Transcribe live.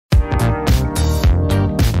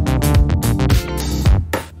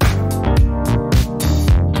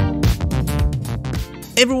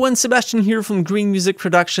Hey everyone, Sebastian here from Green Music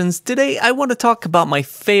Productions. Today I want to talk about my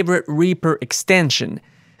favorite Reaper extension.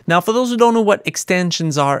 Now for those who don't know what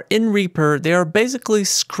extensions are, in Reaper they are basically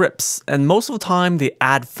scripts, and most of the time they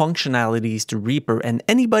add functionalities to Reaper, and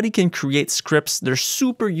anybody can create scripts. They're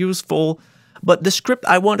super useful, but the script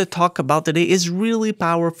I want to talk about today is really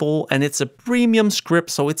powerful, and it's a premium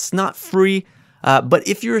script, so it's not free. But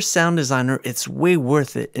if you're a sound designer, it's way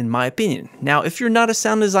worth it in my opinion. Now, if you're not a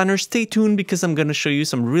sound designer, stay tuned because I'm going to show you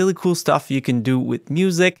some really cool stuff you can do with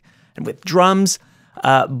music and with drums.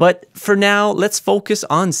 But for now, let's focus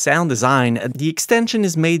on sound design. The extension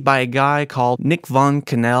is made by a guy called Nick Von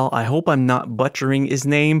Cannell. I hope I'm not butchering his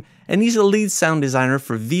name. And he's a lead sound designer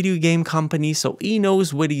for video game company, so he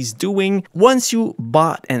knows what he's doing. Once you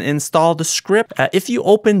bought and installed the script, if you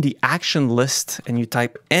open the action list and you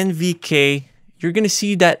type NVK, you're going to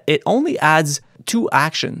see that it only adds 2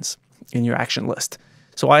 actions in your action list.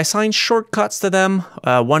 So I assign shortcuts to them.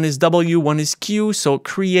 One is W, one is Q. So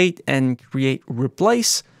create and create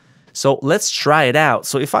replace. So let's try it out.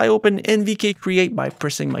 So if I open NVK create by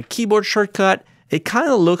pressing my keyboard shortcut, it kind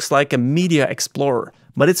of looks like a media explorer,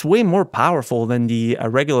 but it's way more powerful than the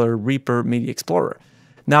regular Reaper Media Explorer.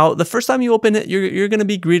 Now, the first time you open it, you're going to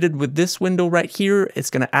be greeted with this window right here. It's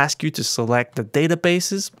going to ask you to select the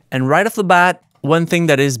databases. And right off the bat, one thing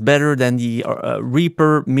that is better than the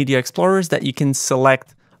Reaper Media Explorer is that you can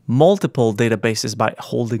select multiple databases by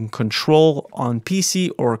holding Control on PC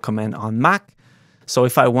or Command on Mac. So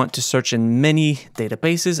if I want to search in many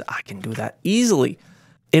databases, I can do that easily.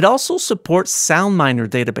 It also supports SoundMiner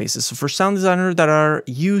databases. So for sound designers that are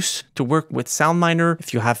used to work with SoundMiner,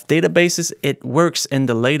 if you have databases, it works in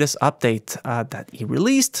the latest update that he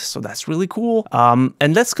released. So that's really cool.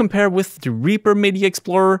 And let's compare with the Reaper Media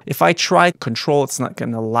Explorer. If I try Control, it's not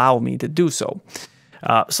going to allow me to do so.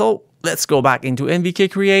 So let's go back into NVK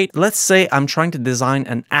Create. Let's say I'm trying to design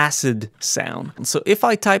an acid sound. And so if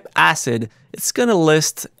I type acid, it's going to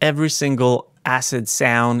list every single acid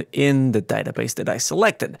sound in the database that I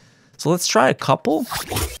selected. So let's try a couple.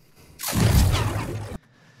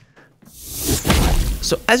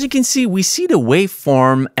 So as you can see, we see the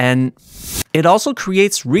waveform, and it also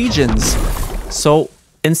creates regions. So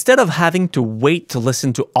instead of having to wait to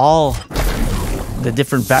listen to all the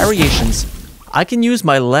different variations, I can use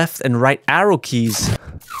my left and right arrow keys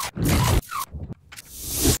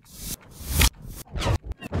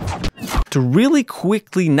to really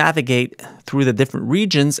quickly navigate through the different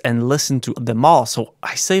regions and listen to them all. So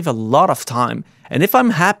I save a lot of time. And if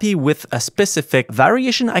I'm happy with a specific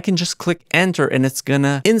variation, I can just click enter and it's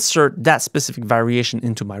gonna insert that specific variation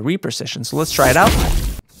into my Reaper session. So let's try it out.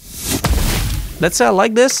 Let's say I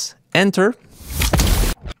like this, enter.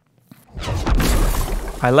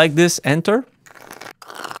 I like this, enter.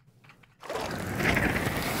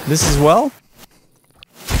 This as well.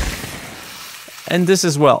 And this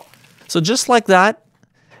as well. So just like that,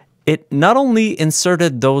 it not only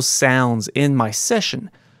inserted those sounds in my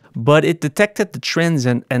session, but it detected the trends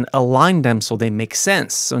and aligned them so they make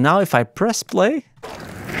sense. So now if I press play,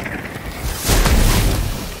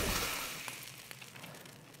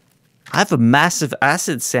 I have a massive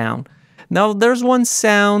acid sound. Now there's one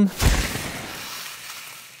sound.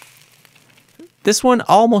 This one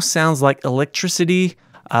almost sounds like electricity.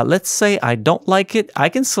 Let's say I don't like it. I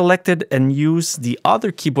can select it and use the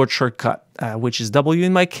other keyboard shortcut, which is W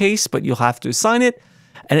in my case, but you'll have to assign it,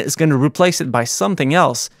 and it's going to replace it by something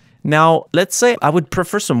else. Now, let's say I would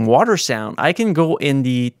prefer some water sound. I can go in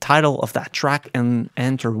the title of that track and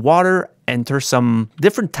enter water, enter some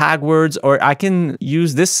different tag words, or I can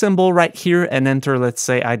use this symbol right here and enter, let's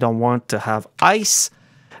say I don't want to have ice.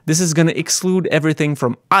 This is going to exclude everything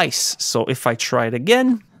from ice. So if I try it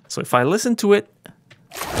again, so if I listen to it,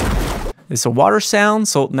 it's a water sound.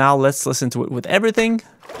 So now let's listen to it with everything.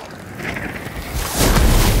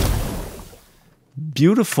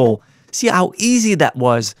 Beautiful. See how easy that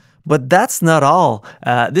was. But that's not all.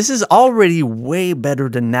 This is already way better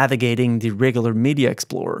than navigating the regular Media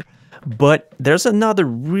Explorer. But there's another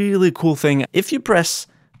really cool thing. If you press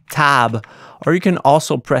Tab, or you can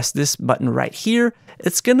also press this button right here,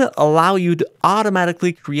 it's going to allow you to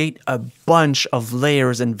automatically create a bunch of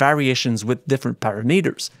layers and variations with different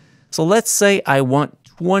parameters. So let's say I want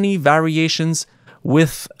 20 variations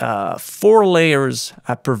with 4 layers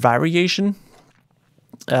per variation.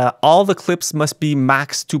 All the clips must be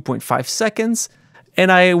max 2.5 seconds.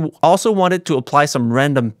 And I also wanted to apply some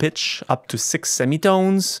random pitch up to 6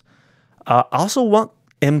 semitones. I also want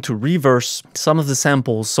him to reverse some of the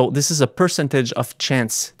samples. So this is a percentage of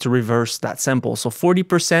chance to reverse that sample. So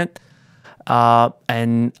 40%.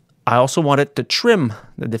 And I also wanted to trim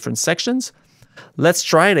the different sections. Let's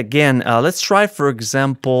try it again. Let's try, for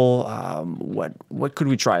example, what could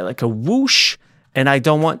we try? Like a whoosh, and I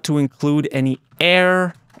don't want to include any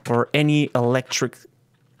air or any electric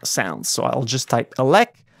sounds. So I'll just type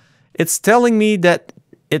elect. It's telling me that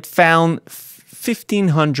it found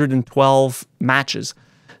 1,512 matches.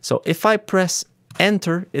 So if I press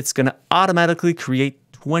enter, it's going to automatically create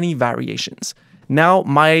 20 variations. Now,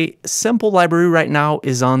 my sample library right now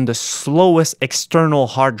is on the slowest external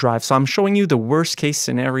hard drive. So I'm showing you the worst case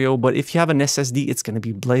scenario, but if you have an SSD, it's going to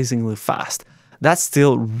be blazingly fast. That's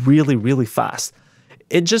still really, really fast.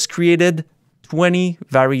 It just created 20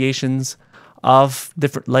 variations of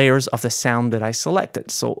different layers of the sound that I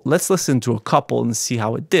selected. So let's listen to a couple and see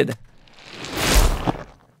how it did.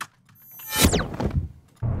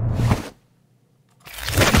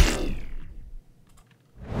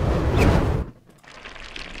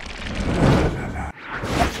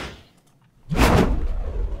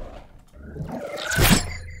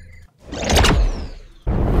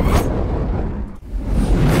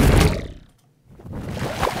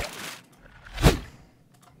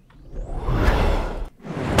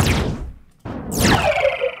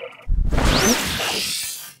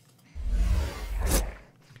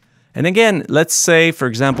 And again, let's say, for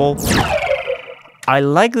example, I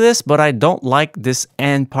like this, but I don't like this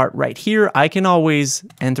end part right here. I can always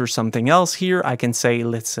enter something else here. I can say,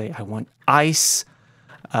 let's say I want ice,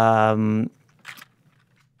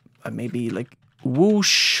 maybe like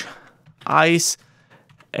whoosh, ice,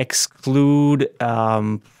 exclude,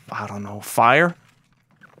 I don't know, fire.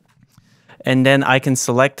 And then I can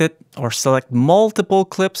select it or select multiple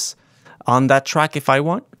clips on that track if I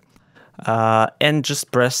want, and just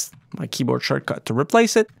press my keyboard shortcut to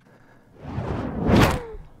replace it.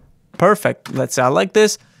 Perfect. Let's say I like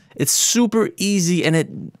this. It's super easy and it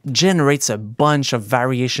generates a bunch of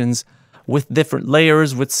variations with different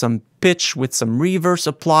layers, with some pitch, with some reverse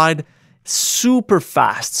applied. Super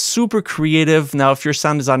fast, super creative. Now, if you're a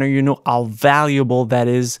sound designer, you know how valuable that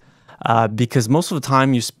is, because most of the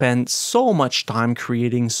time you spend so much time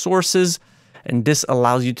creating sources, and this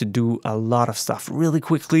allows you to do a lot of stuff really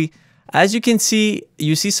quickly. As you can see,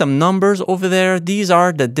 you see some numbers over there. These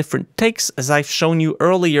are the different takes. As I've shown you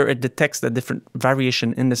earlier, it detects the different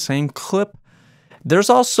variation in the same clip. There's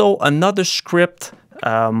also another script.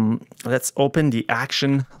 Let's open the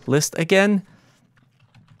action list again.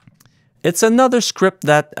 It's another script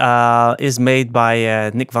that is made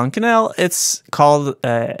by Nick Van Canel. It's called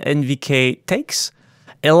NVK Takes.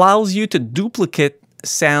 It allows you to duplicate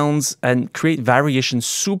sounds and create variations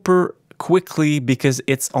super quickly because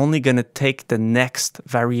it's only going to take the next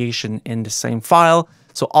variation in the same file.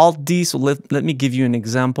 So Alt D, so let me give you an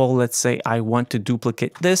example. Let's say I want to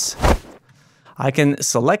duplicate this. I can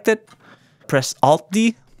select it, press Alt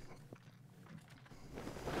D,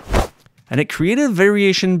 and it created a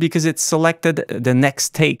variation because it selected the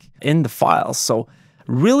next take in the file. So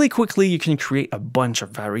really quickly, you can create a bunch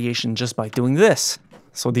of variation just by doing this.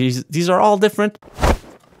 So these are all different.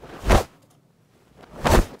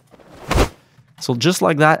 So just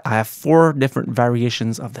like that, I have 4 different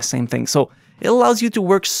variations of the same thing. So it allows you to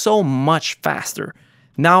work so much faster.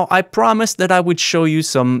 Now, I promised that I would show you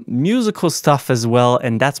some musical stuff as well,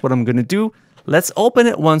 and that's what I'm going to do. Let's open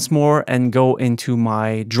it once more and go into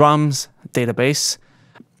my drums database.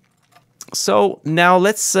 So now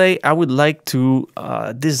let's say I would like to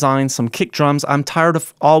design some kick drums. I'm tired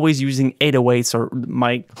of always using 808s or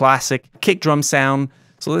my classic kick drum sound.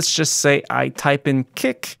 So let's just say I type in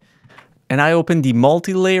kick and I open the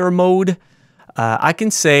multi-layer mode. I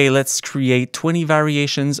can say, let's create 20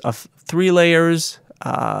 variations of 3 layers,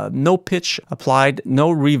 no pitch applied, no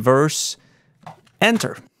reverse,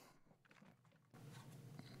 enter.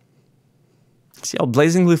 See how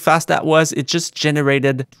blazingly fast that was? It just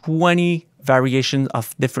generated 20 variations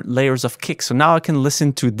of different layers of kick. So now I can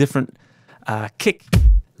listen to different kick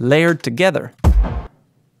layered together.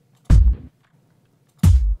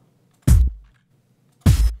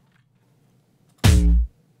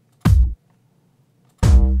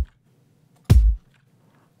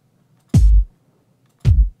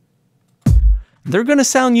 They're going to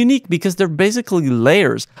sound unique because they're basically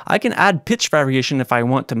layers. I can add pitch variation if I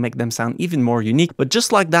want to make them sound even more unique, but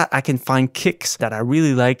just like that, I can find kicks that I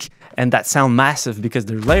really like and that sound massive because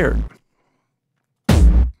they're layered.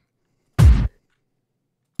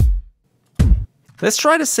 Let's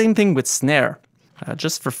try the same thing with snare,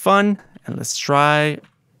 just for fun, and let's try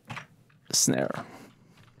snare.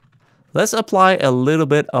 Let's apply a little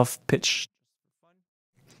bit of pitch,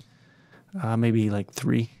 maybe like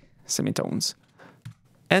 3 semitones.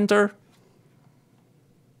 Enter.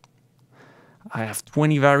 I have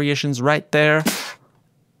 20 variations right there.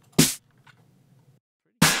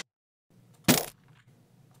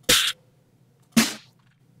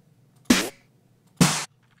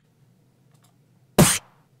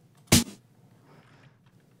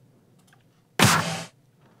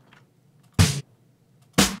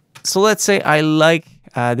 So let's say I like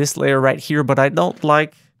this layer right here, but I don't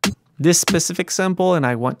like this specific sample and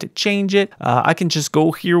I want to change it. I can just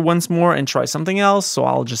go here once more and try something else. So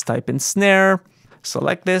I'll just type in snare,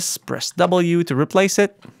 select this, press W to replace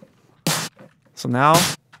it. So now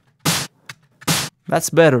that's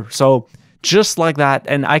better. So just like that,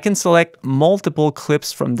 and I can select multiple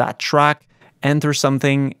clips from that track, enter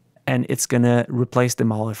something, and it's gonna replace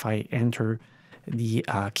them all if I enter the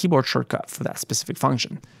keyboard shortcut for that specific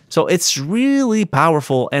function. So it's really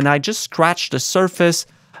powerful, and I just scratched the surface.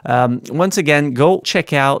 Once again, go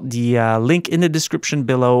check out the link in the description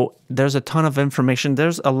below. There's a ton of information.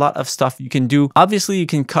 There's a lot of stuff you can do. Obviously, you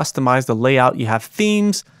can customize the layout. You have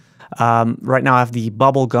themes. Right now I have the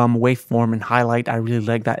bubblegum, waveform, and highlight. I really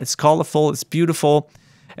like that. It's colorful, it's beautiful,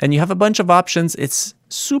 and you have a bunch of options. It's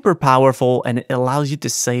super powerful, and it allows you to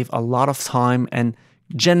save a lot of time and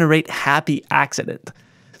generate happy accident.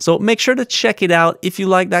 So make sure to check it out. If you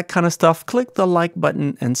like that kind of stuff, click the like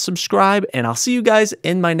button and subscribe, and I'll see you guys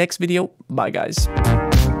in my next video. Bye, guys.